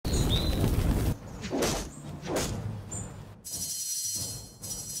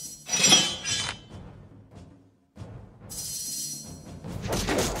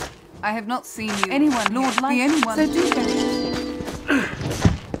I have not seen you. Anyone, Lord Light, anyone. So do go.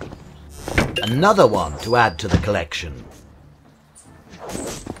 Another one to add to the collection.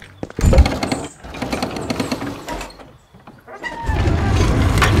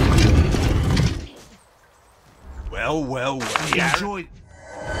 Well, yeah. Enjoy.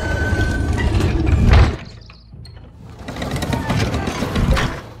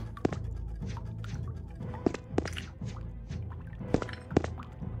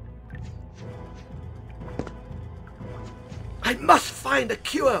 I must find a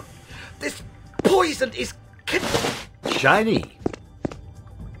cure. This poison is shiny.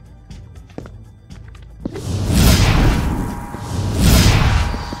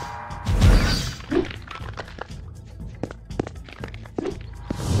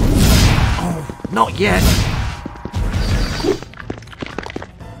 Oh, not yet.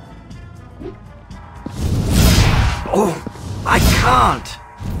 Oh, I can't.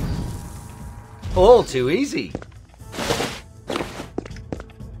 All too easy.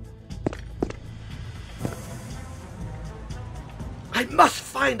 I must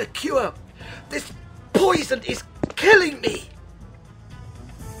find a cure. This poison is killing me.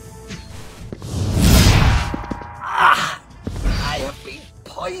 Ah! I have been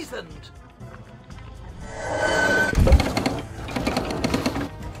poisoned.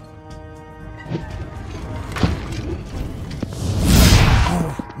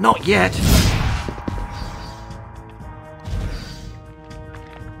 Oh, not yet.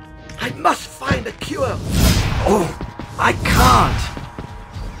 I must find a cure. Oh, I can't.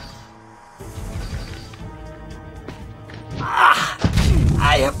 Ah!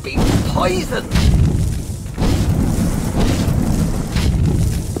 I have been poisoned.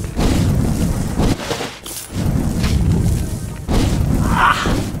 Ah!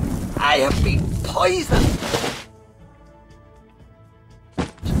 I have been poisoned.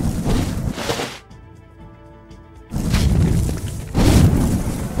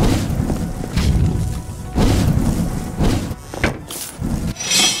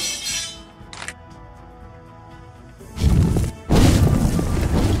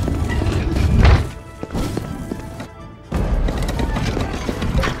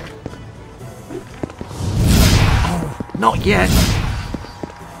 Not yet.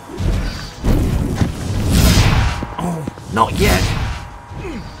 Oh, not yet.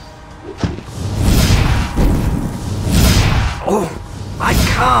 Oh, I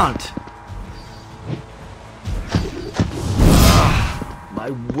can't. Ah, my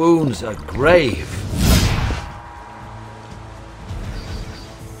wounds are grave.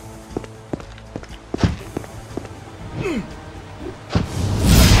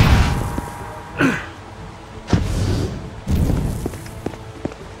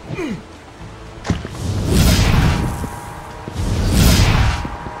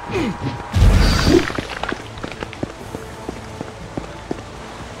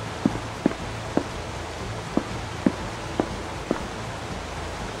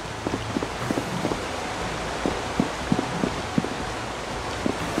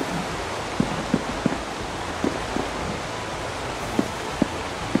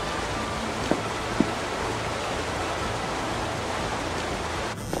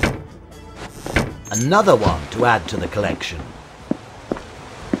 Another one to add to the collection.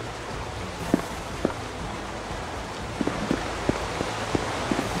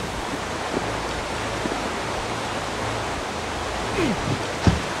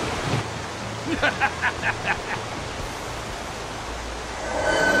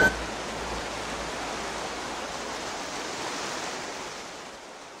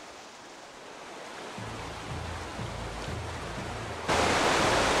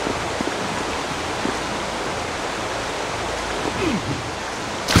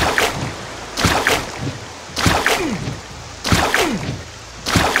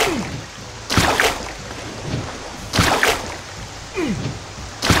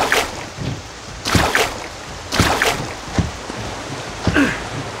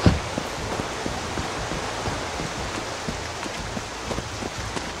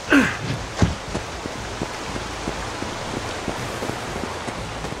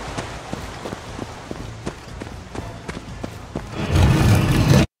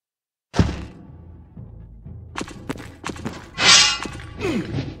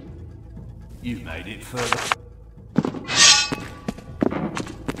 You've made it further.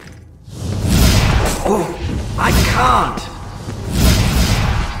 Oh, I can't.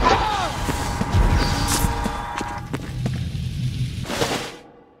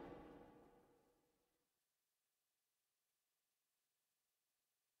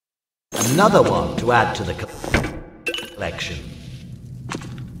 Another one to add to the collection.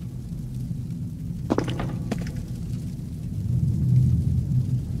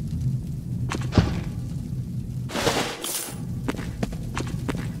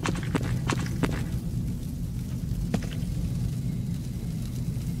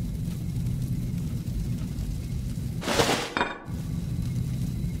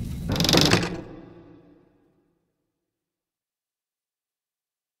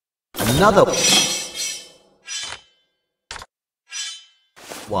 Another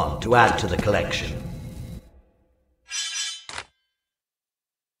one to add to the collection.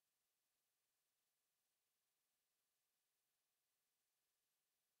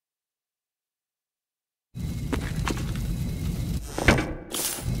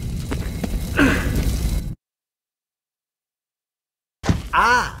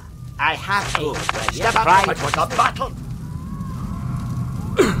 Ah, I have a Step up, it was a battle.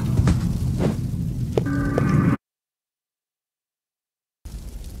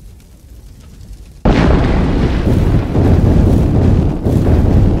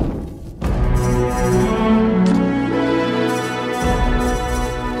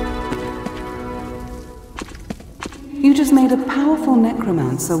 You just made a powerful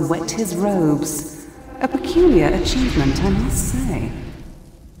necromancer wet his robes. A peculiar achievement, I must say.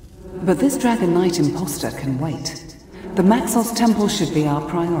 But this Dragon Knight imposter can wait. The Maxos Temple should be our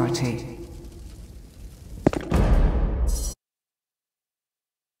priority.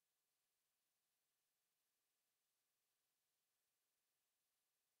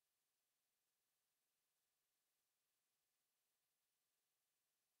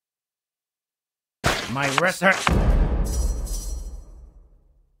 my wrist hurt.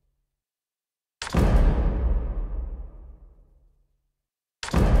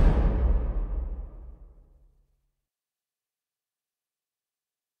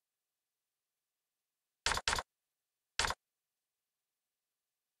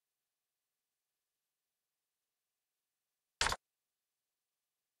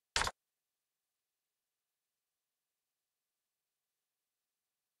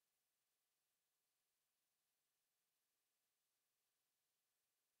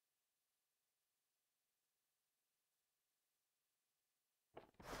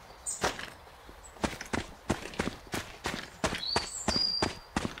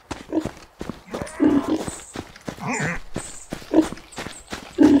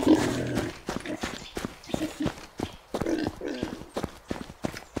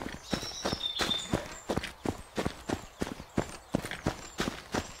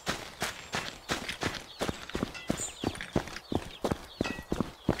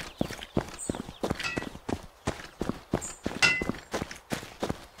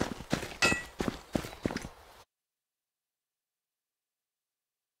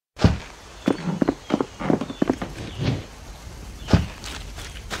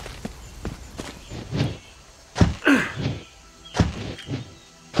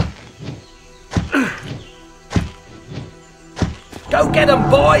 Go get him,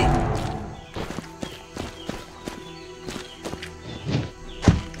 boy!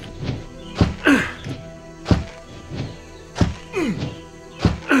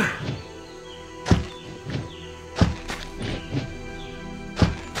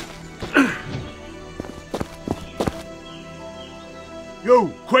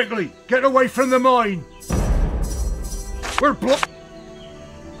 You, quickly, get away from the mine! We're blocked!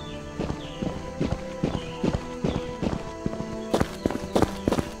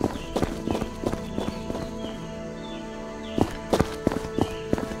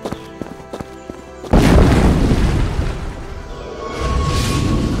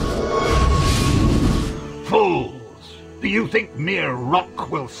 Do you think mere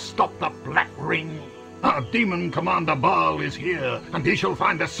rock will stop the Black Ring? Our demon commander Baal is here, and he shall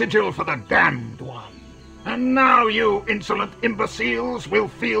find a sigil for the damned one. And now you insolent imbeciles will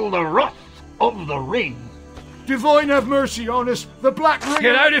feel the wrath of the ring. Divine have mercy on us! The Black Ring...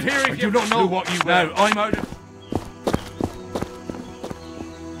 Get out of here if I you do not know what you No, want. I'm out of...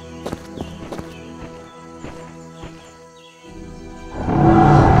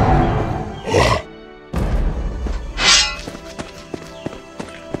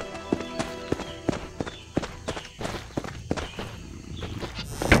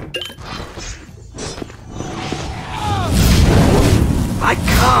 I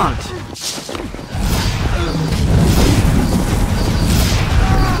can't!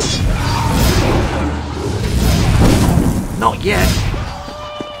 Not yet.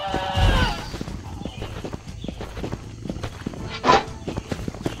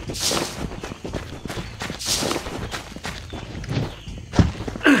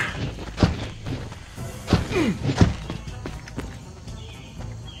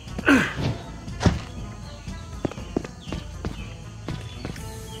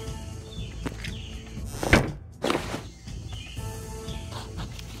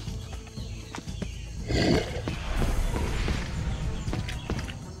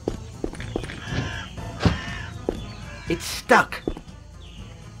 It's stuck.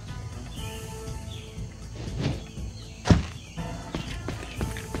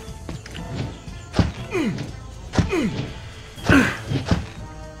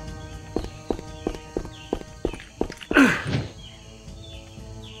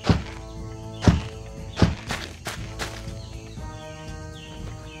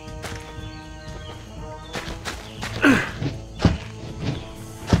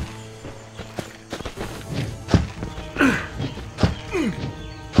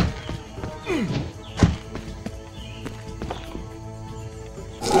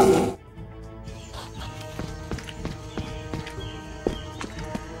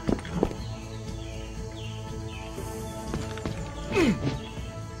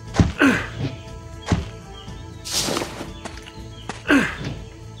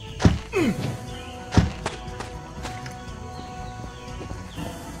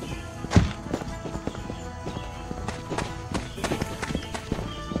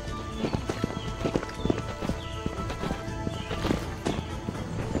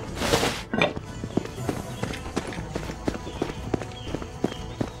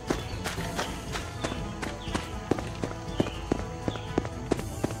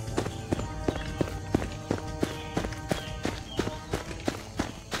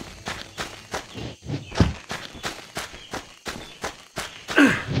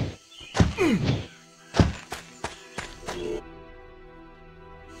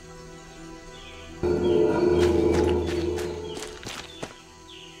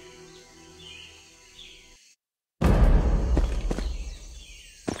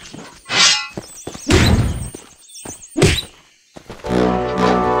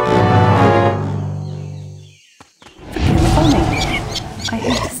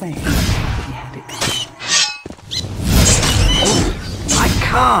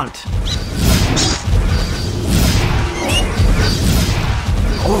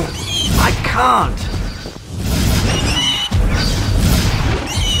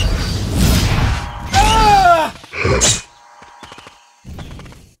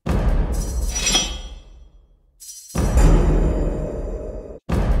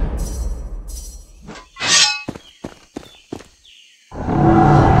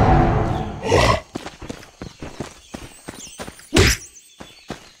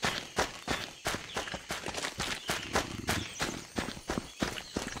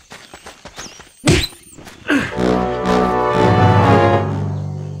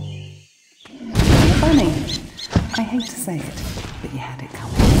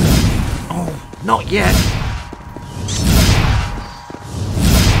 Not yet.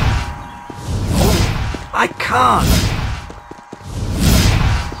 Oh, I can't.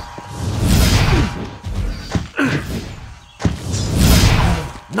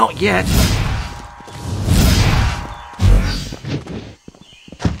 Oh, not yet.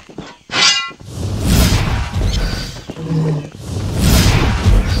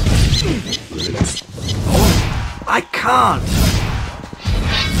 Oh, I can't.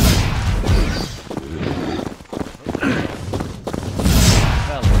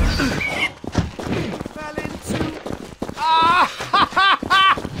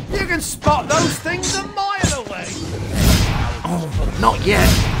 Spot those things a mile away. Oh, not yet.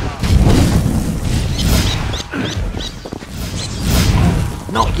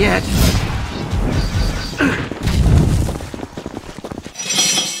 Not yet.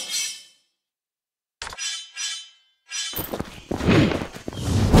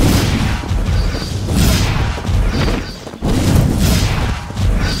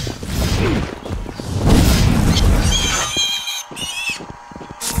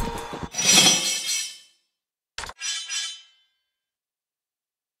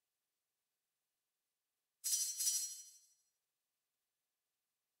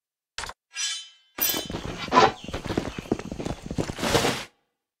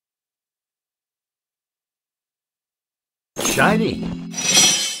 Shiny.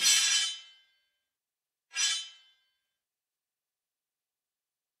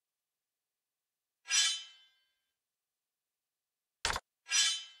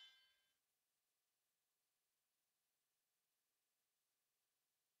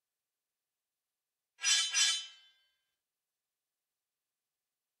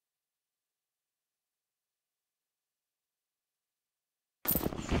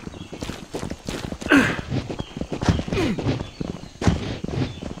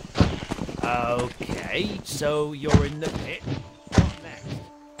 Okay, so you're in the pit. What next?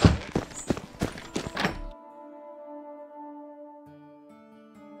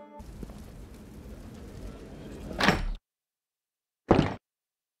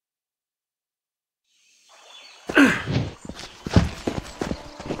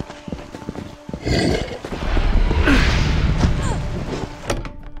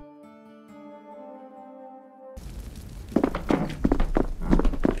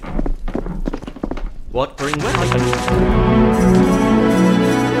 'What bring well?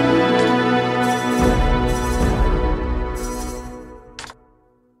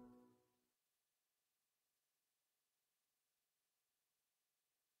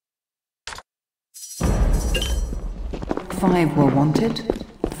 Five were wanted,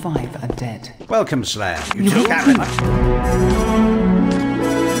 5 are dead. Welcome, Slayer. You You took will Aleroth.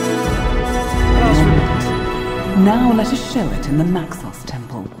 Now let us show it in the Maxos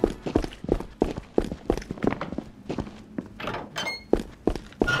Temple.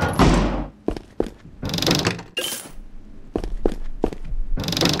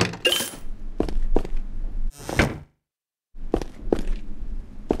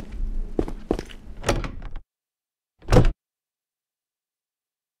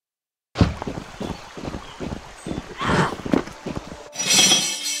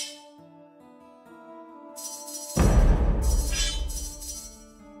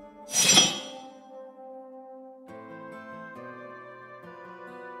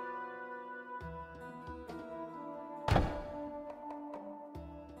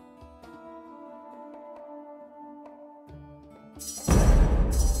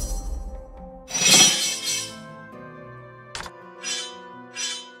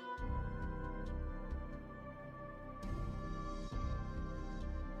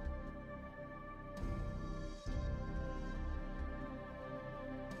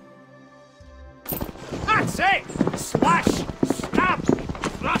 That's it! Slash! Stab!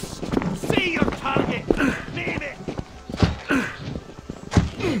 Thrust! See your target! Name it!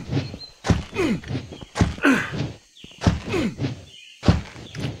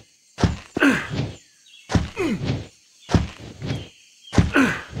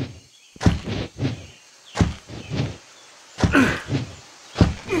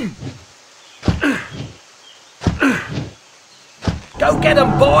 Go get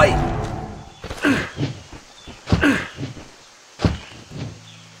him, boy!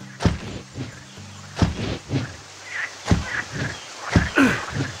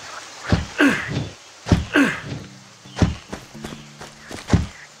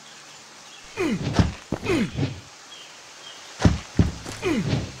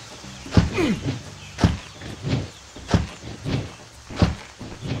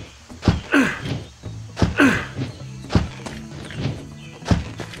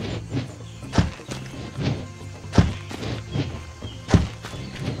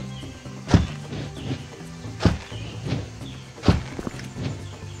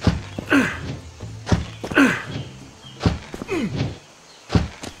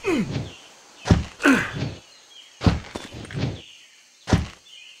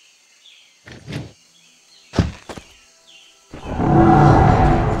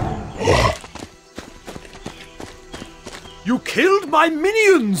 You killed my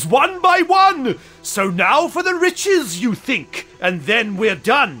minions one by one! So now for the riches, you think, and then we're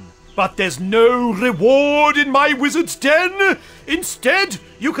done. But there's no reward in my wizard's den! Instead,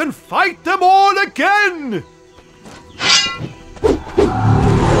 you can fight them all again!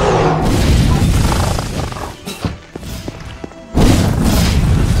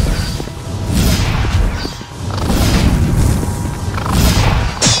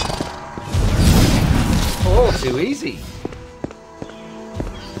 Oh, too easy.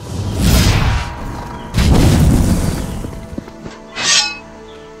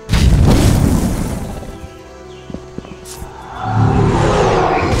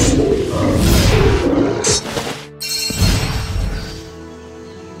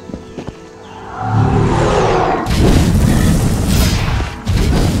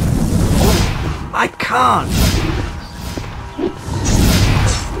 I can't.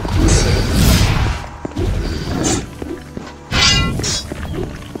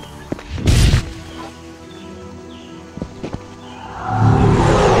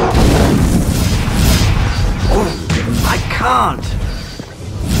 I can't.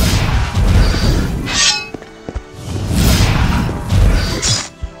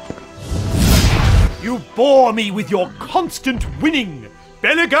 You bore me with your constant winning.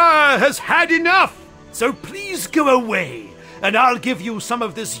 Belegar has had enough, so please go away, and I'll give you some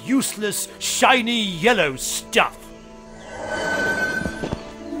of this useless, shiny yellow stuff.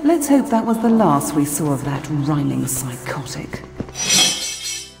 Let's hope that was the last we saw of that rhyming psychotic.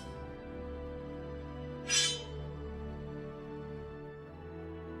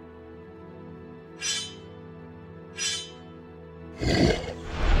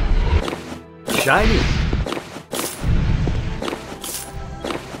 Shiny.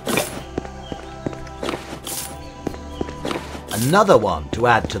 Another one to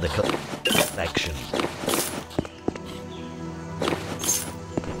add to the collection.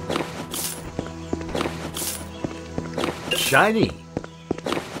 Shiny.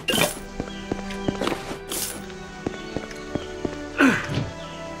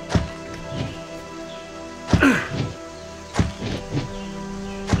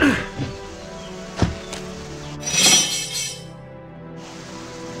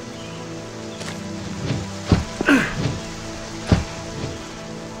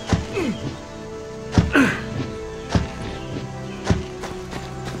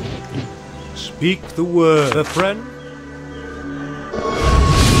 Speak the word, a friend.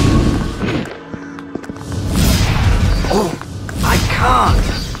 Oh, I can't!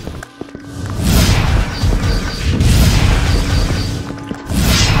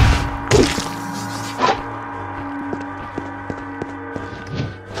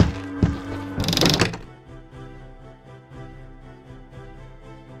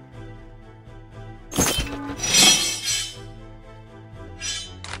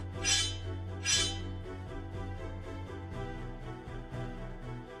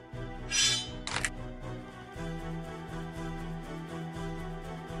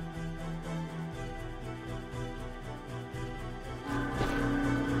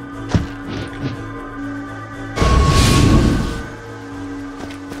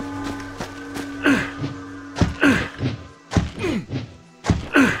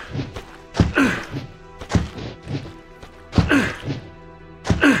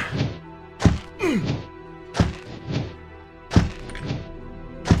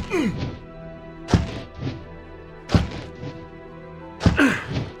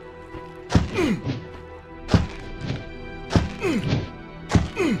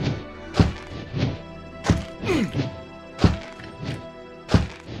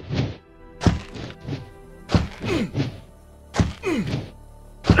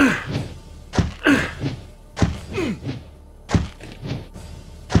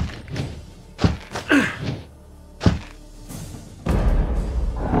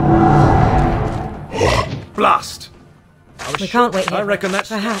 Blast! We can't wait here. I reckon that's...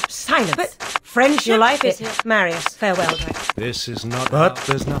 Perhaps. Silence. But friendship, your life is here. Marry us. Farewell, Drake. This is not... But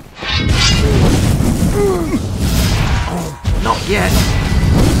there's nothing... Not yet.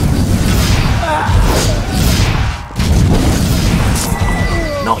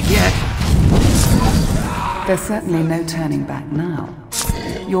 Not yet. There's certainly no turning back now.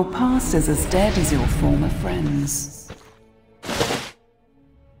 Your past is as dead as your former friends.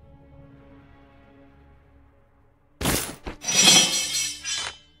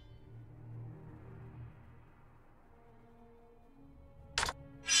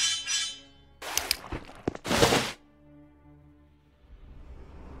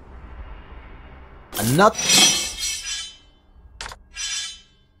 Another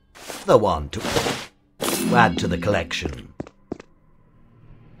one to add to the collection.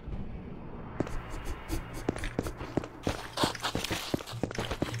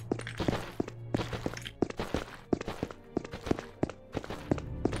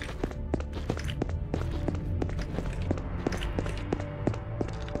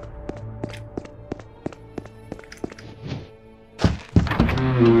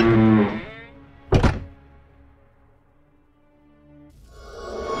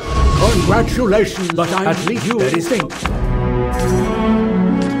 Congratulations, but at least you think.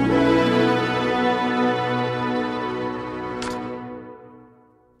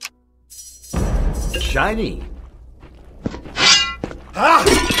 Shiny.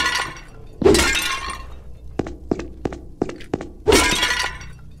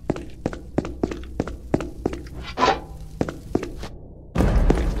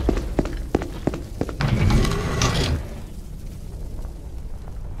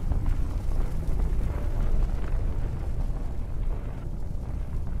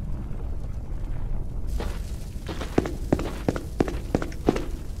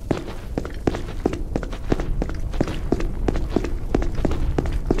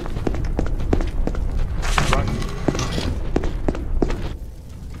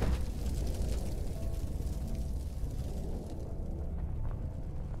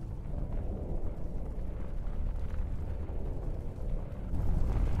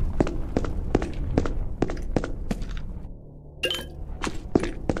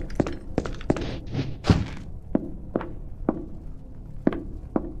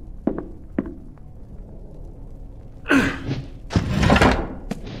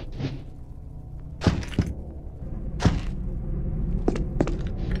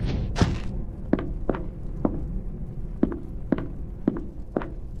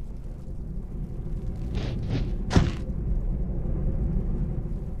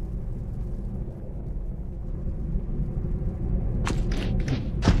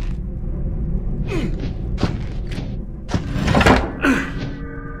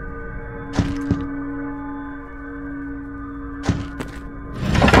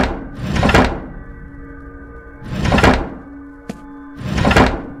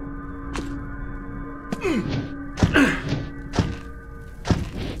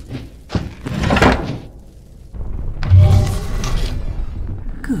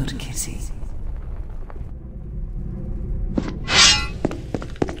 Good kitty.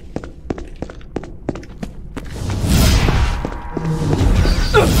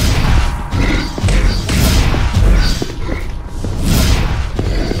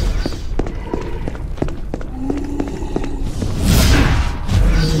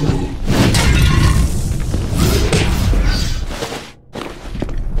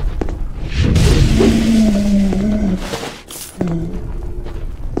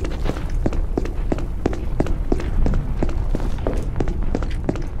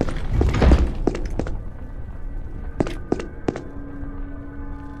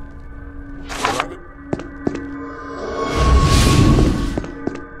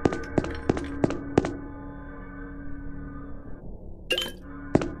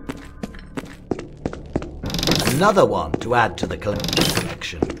 Another one to add to the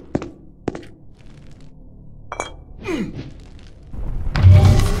collection.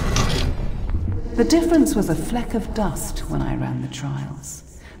 The difference was a fleck of dust when I ran the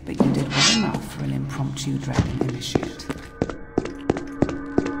trials, but you did well enough for an impromptu dragon initiate.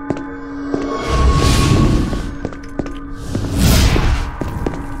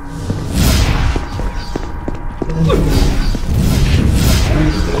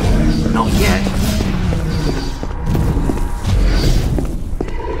 Not yet.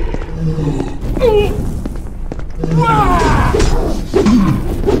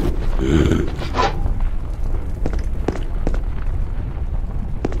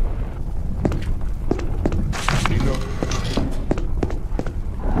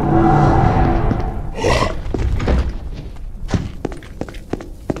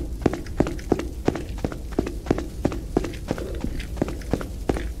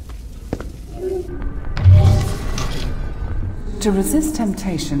 To resist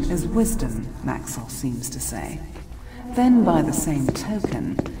temptation is wisdom, Maxwell seems to say. Then, by the same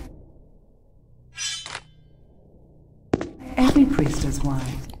token, every priest is wise.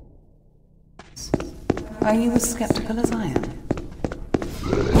 Are you as skeptical as I am?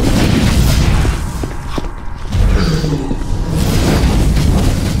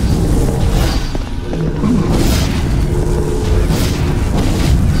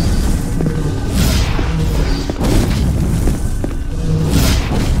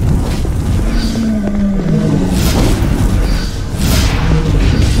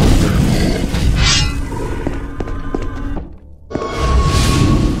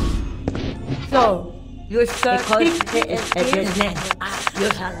 You shall speak it is next.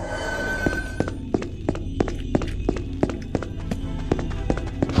 You shall.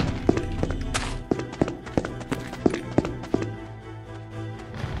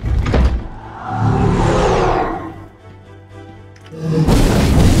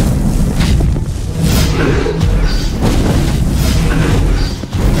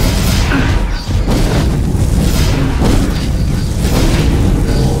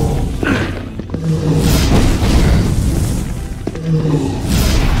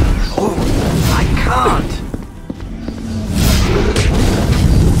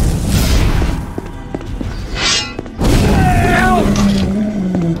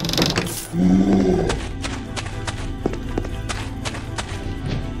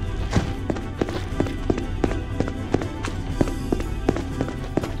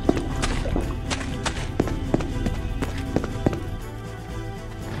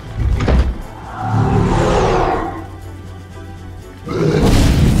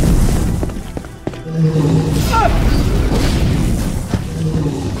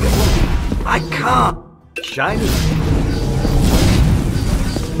 I can't! Shiny!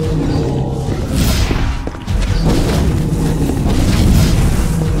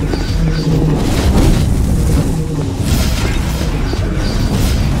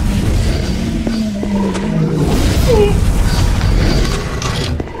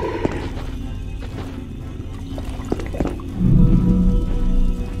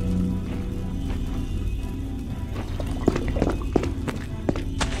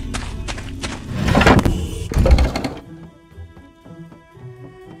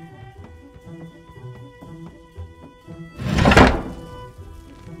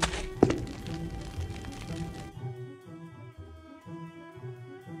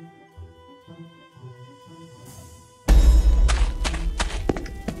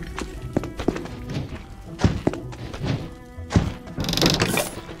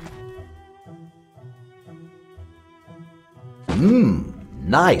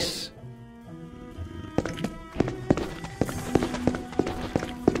 Nice.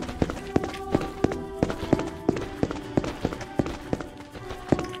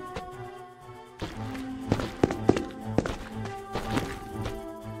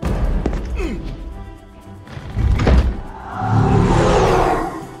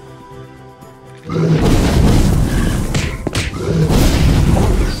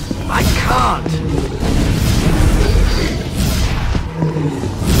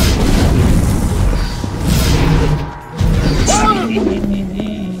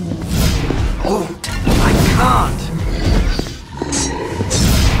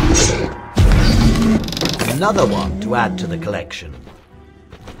 Another one to add to the collection.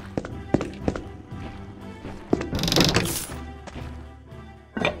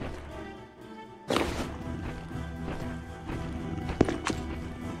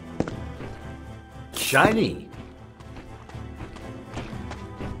 Shiny.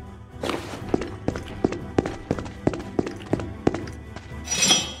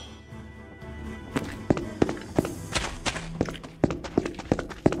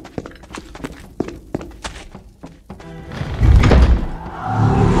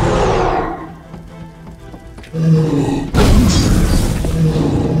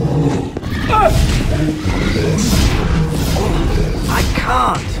 I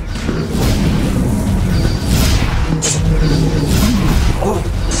can't.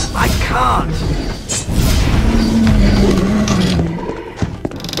 I can't.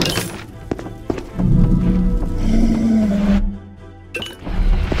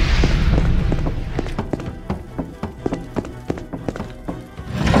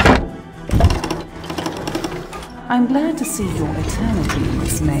 I'm glad to see your eternity in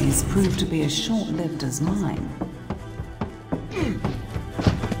this maze proved to be as short-lived as mine.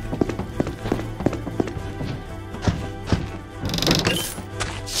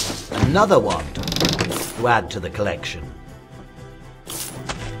 Another one to add to the collection.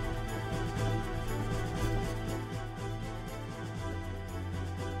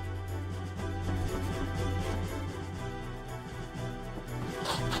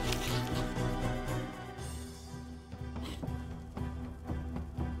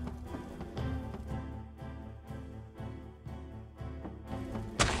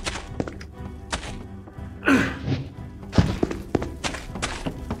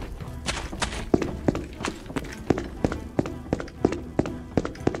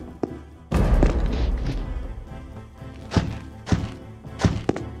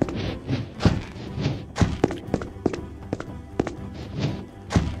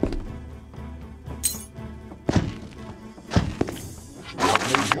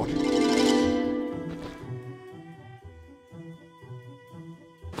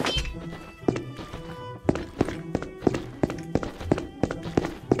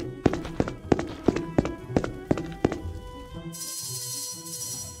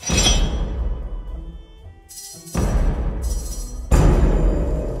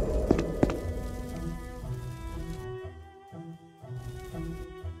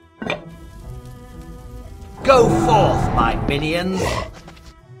 Go forth, my minions!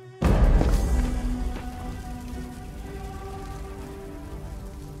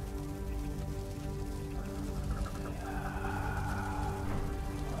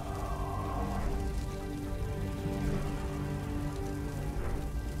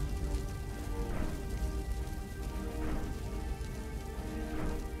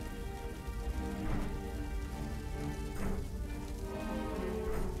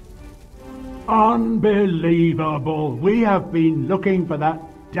 Unbelievable! We have been looking for that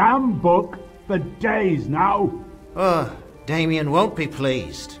damn book for days now. Damien won't be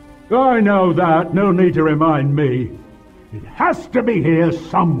pleased. I know that. No need to remind me. It has to be here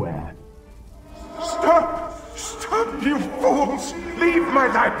somewhere. Stop! Stop, you fools! Leave my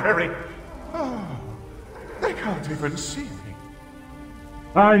library! Oh, they can't even see me.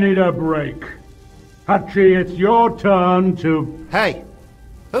 I need a break. Hachi, it's your turn to... Hey!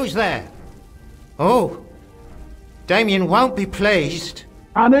 Who's there? Oh! Damien won't be pleased.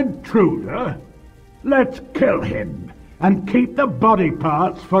 An intruder? Let's kill him and keep the body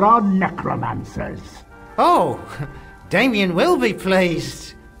parts for our necromancers. Oh! Damien will be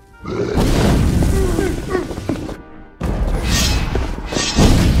pleased.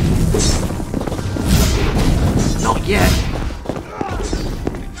 Not yet.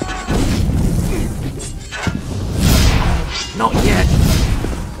 Not yet.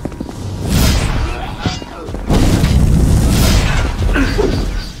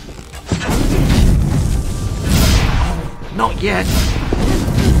 Not yet.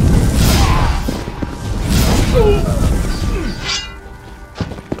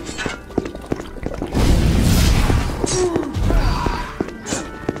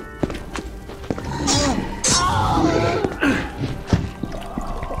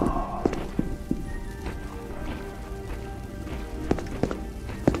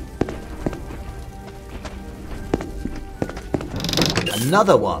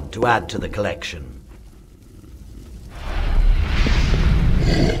 Another one to add to the collection.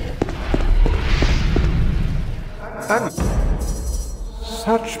 And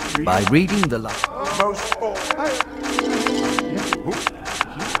such By reading the most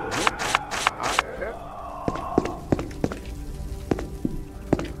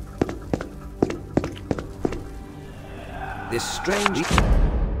This strange...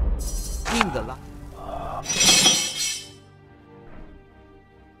 in the light.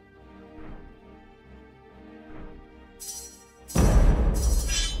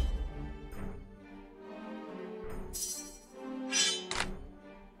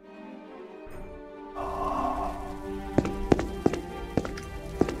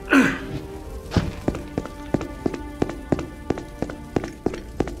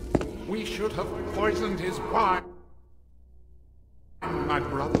 We should have poisoned his wine, my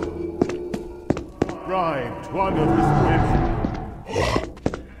brother. Bribed one of his women.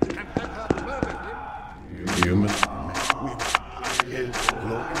 And let her murder him. Human.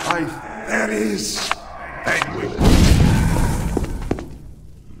 There is.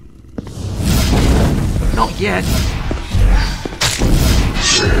 Not yet.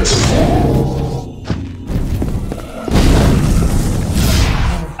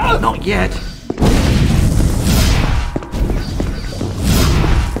 Not yet.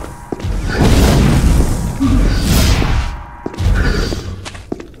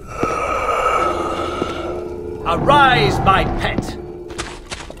 Arise, my pet!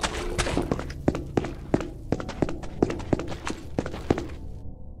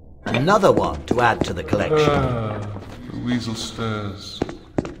 Another one to add to the collection. The weasel stirs.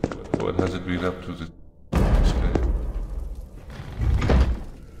 What has it been up to this day?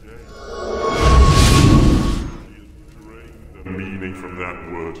 The meaning from that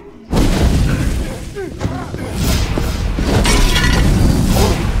word.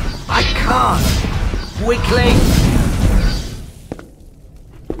 I can't! Weakling!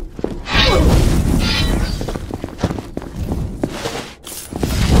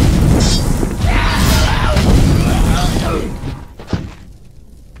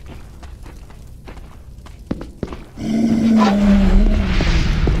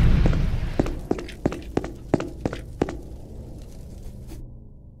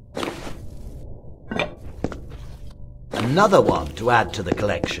 Another one to add to the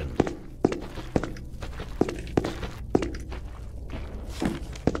collection.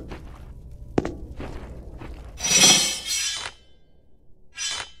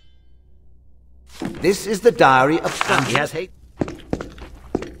 This is the diary of Sam. He has hate.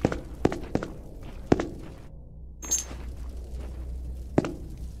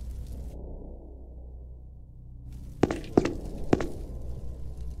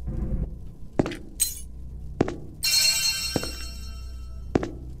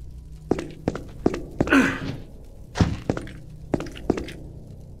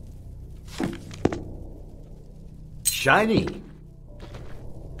 Shiny.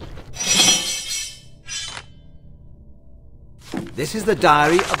 This is the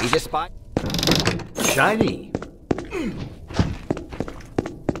diary of He Despite. Shiny.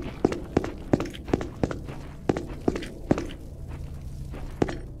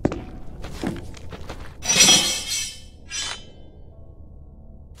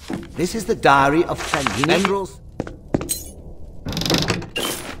 This is the diary of Tendrils.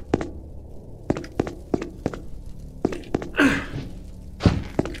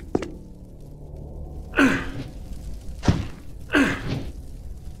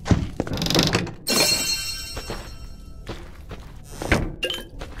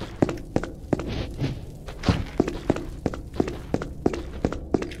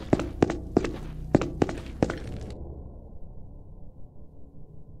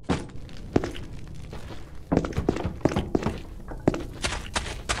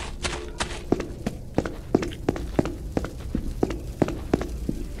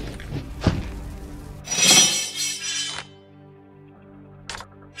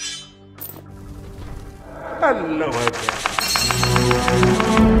 Hello again.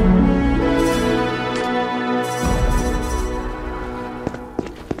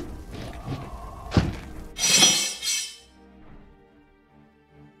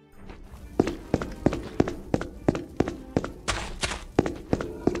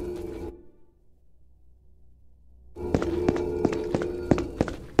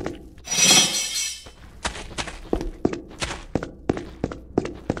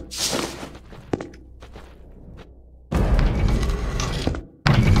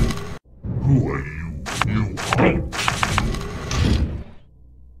 Who are you? You are.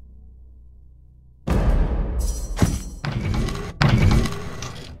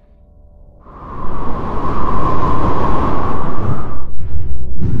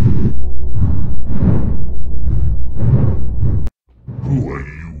 Who are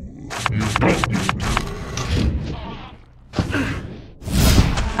you?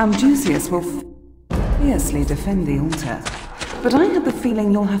 Amdusius will fiercely defend the altar. But I have the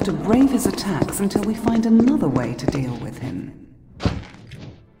feeling you'll have to brave his attacks until we find another way to deal with him.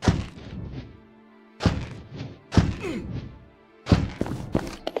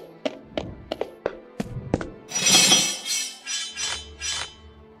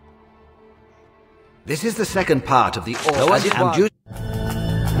 This is the second part of the order. As it was.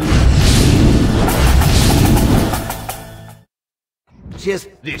 Cheers.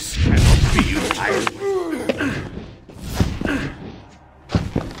 This cannot be you.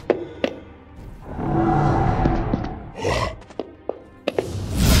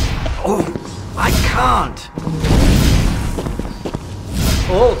 Oh, I can't.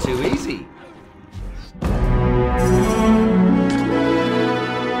 All too easy.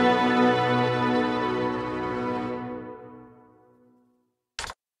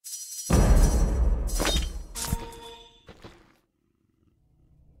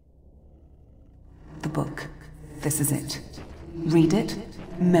 The book. This is it. Read it,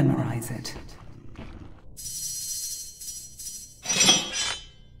 memorize it.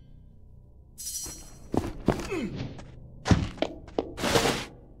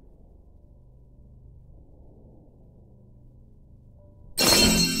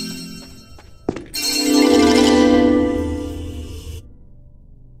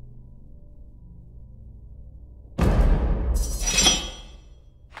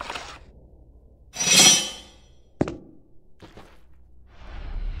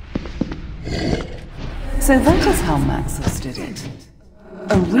 So that is how Maxus did it.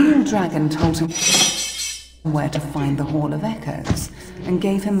 A real dragon told him where to find the Hall of Echoes, and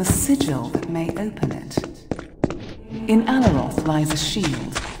gave him a sigil that may open it. In Aleroth lies a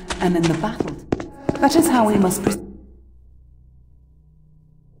shield, and in the battle, that is how we must proceed.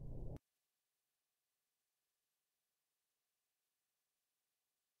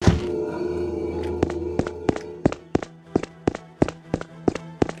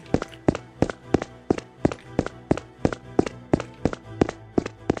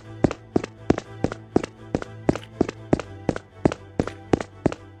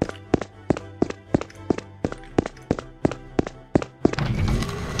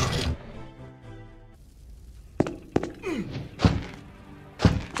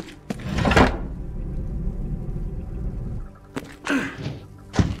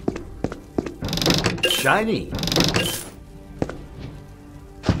 Shiny.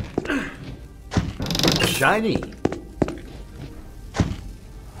 Shiny.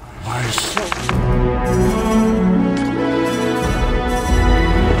 My soul.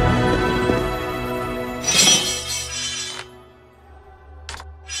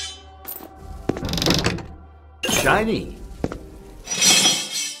 Shiny.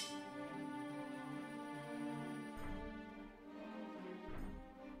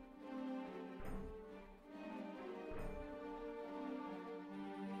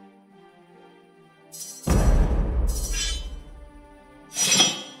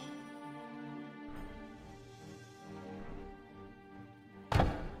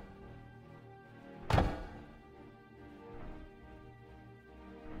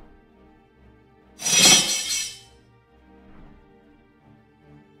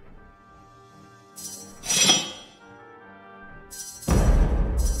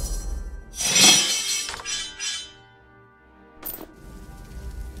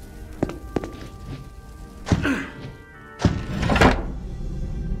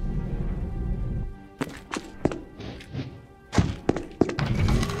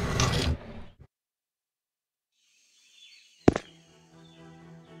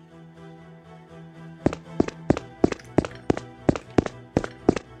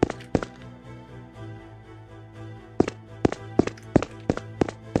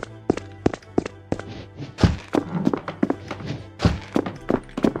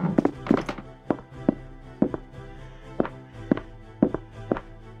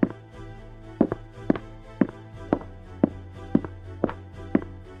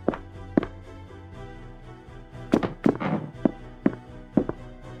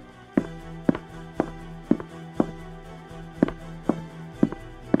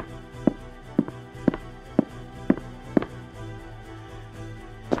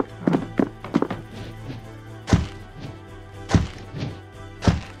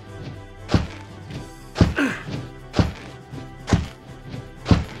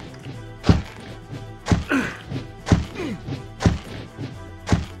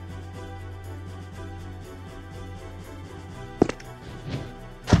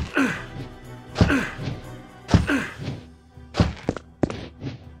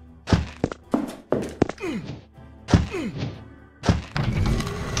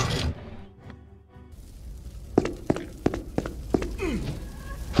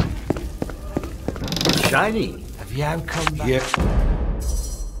 Shiny, have you come back? Yep.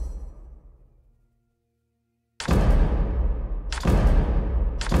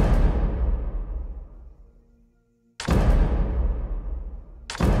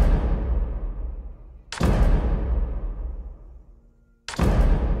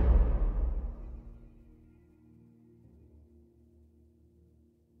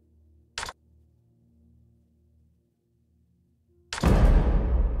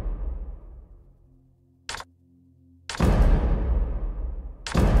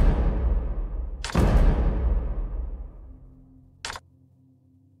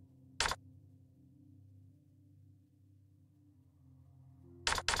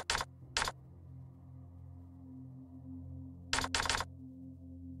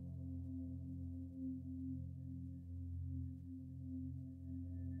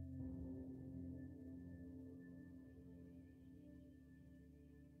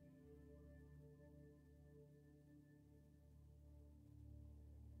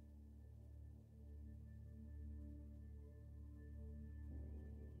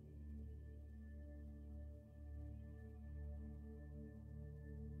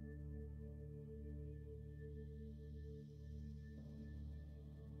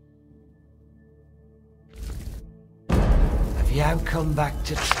 Have you come back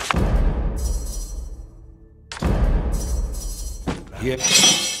to... Yep.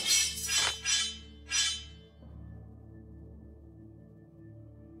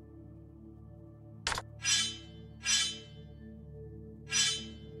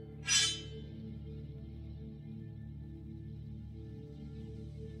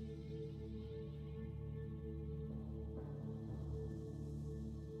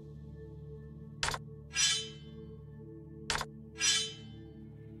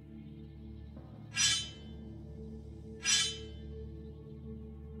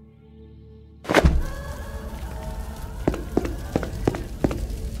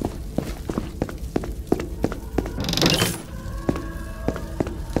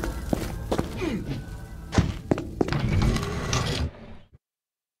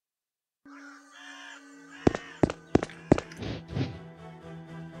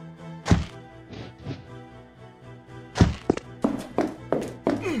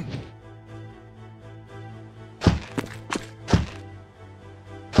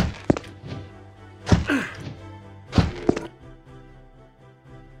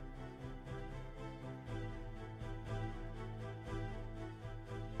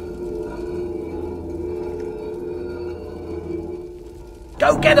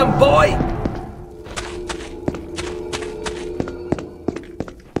 Go get him, boy!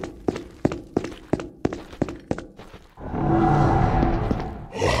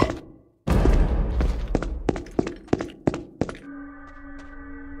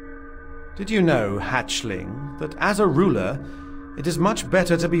 Did you know, hatchling, that as a ruler, it is much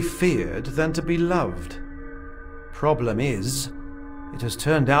better to be feared than to be loved? Problem is, it has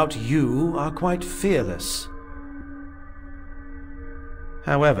turned out you are quite fearless.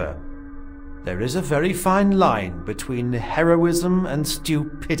 However, there is a very fine line between heroism and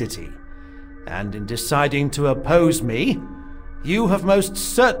stupidity, and in deciding to oppose me, you have most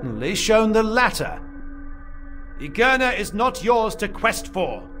certainly shown the latter. Igerna is not yours to quest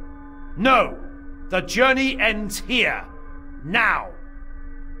for. No, the journey ends here, now.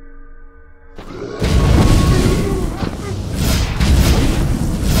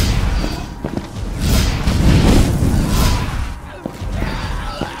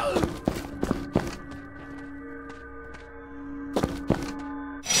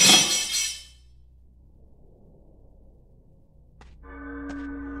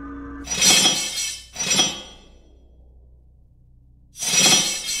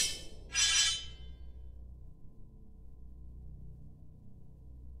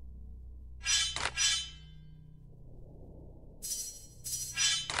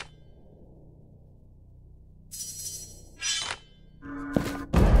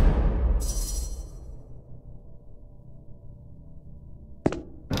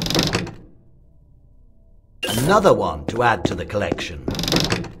 Another one to add to the collection.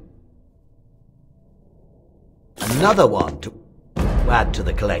 Another one to add to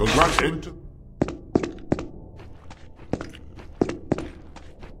the collection.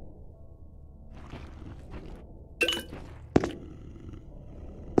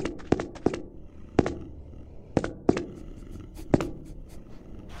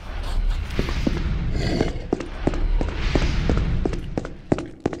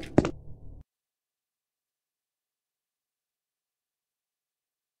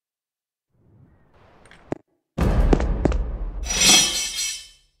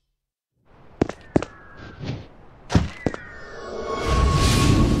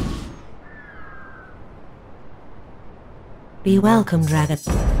 Be welcome, dragon.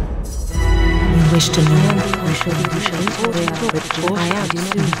 You wish to know? I shall be I am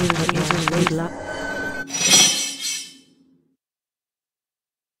soon to luck.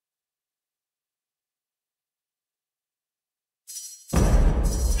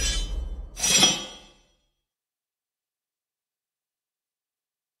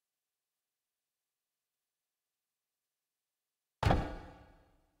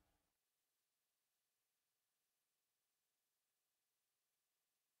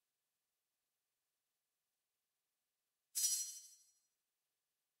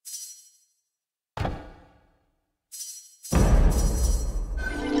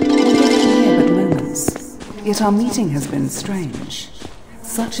 Yet our meeting has been strange.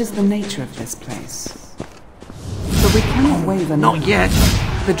 Such is the nature of this place. But we cannot waver now. Not yet.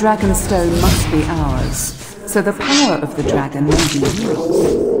 The dragon stone must be ours, so the power of the dragon may be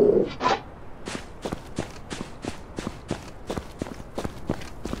yours.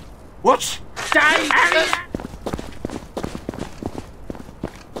 What?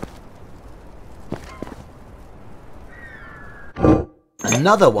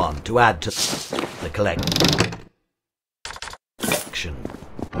 Another one to add to the collection.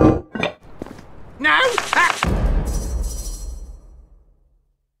 No!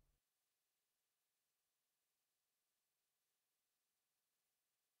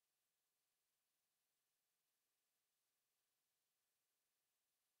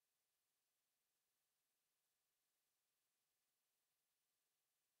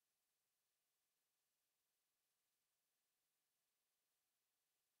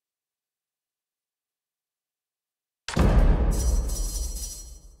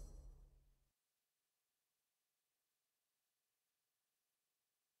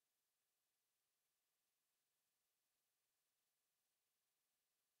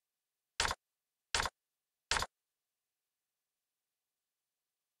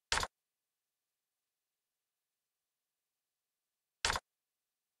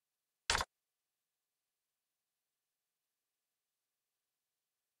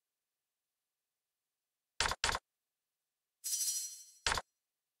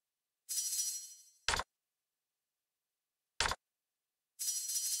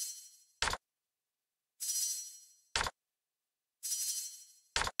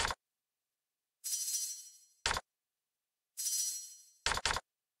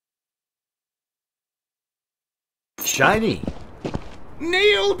 Shiny.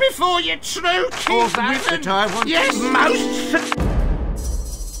 Kneel before your true king. That I want. Yes, most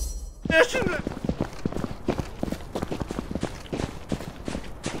certainly.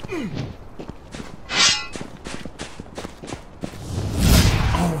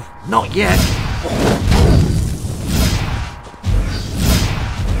 Oh, not yet.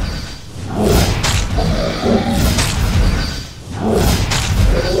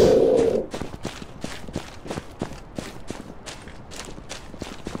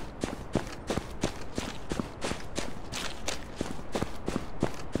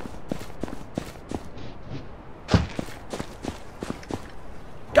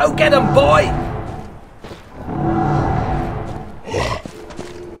 Go get him, boy!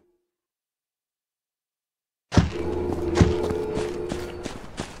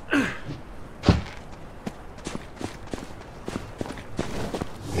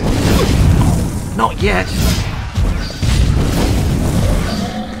 Not yet.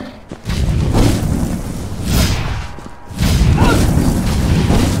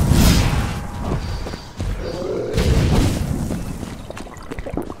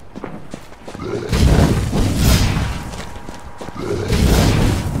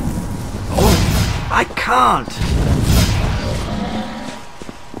 I can't!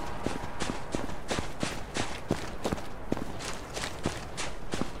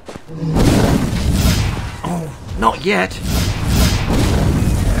 Oh, not yet!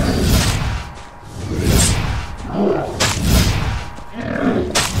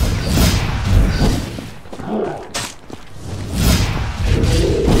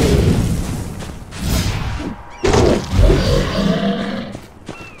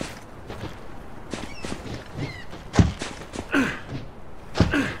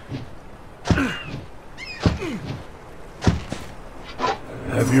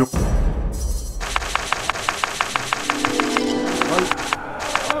 Have you...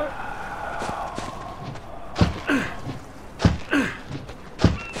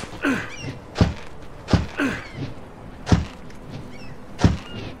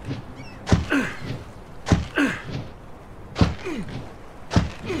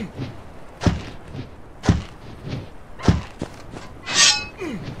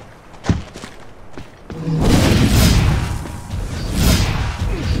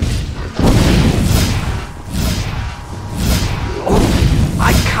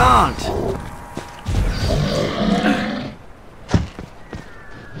 can't!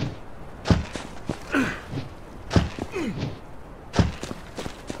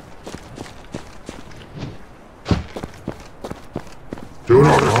 Do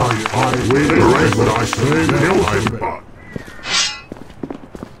not hide with the rest that I say, no I'm but.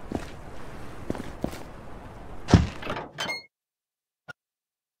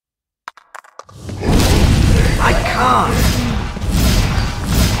 I can't!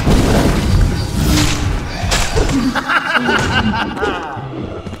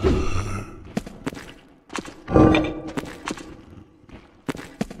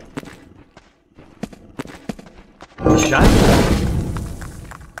 Shiny?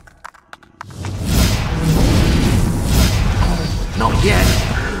 Not yet.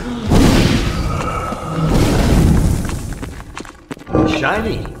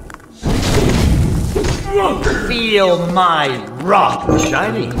 Shiny. Feel my wrath,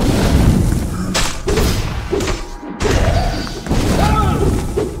 Shiny.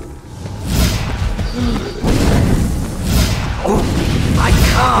 Oh, I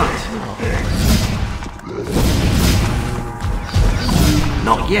can't.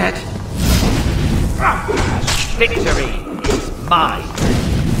 Not yet. Victory is mine.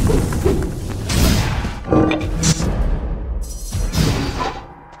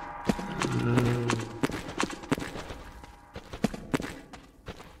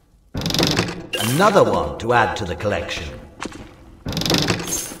 Another one to add to the collection.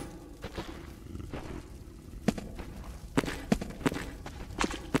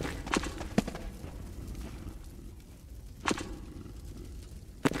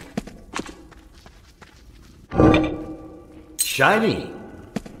 Shiny.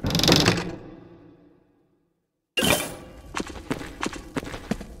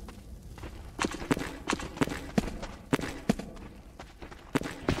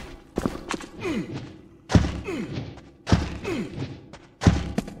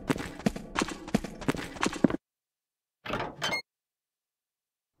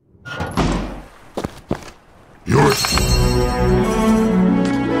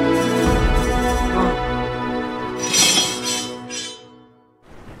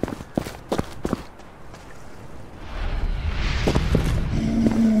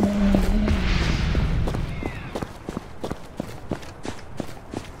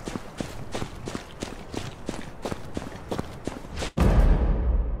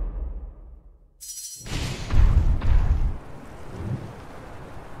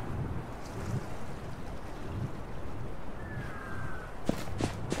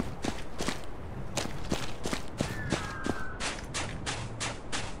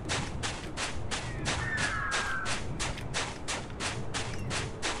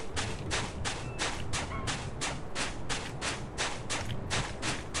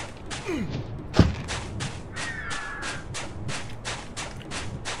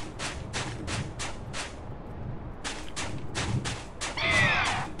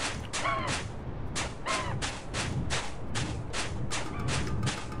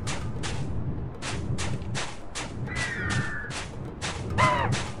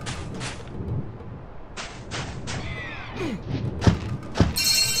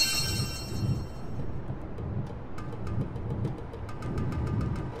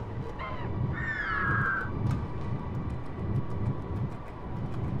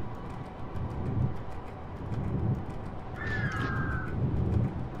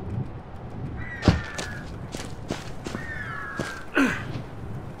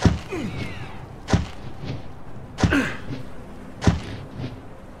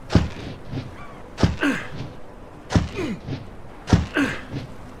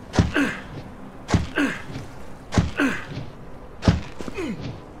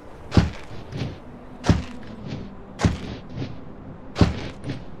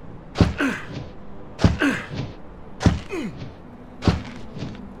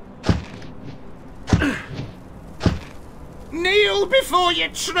 Kneel before your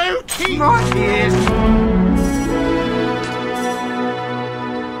true king! My ears!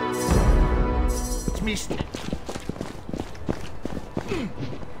 It's missed.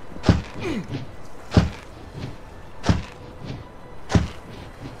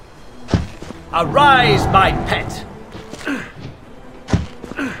 Arise, my pet!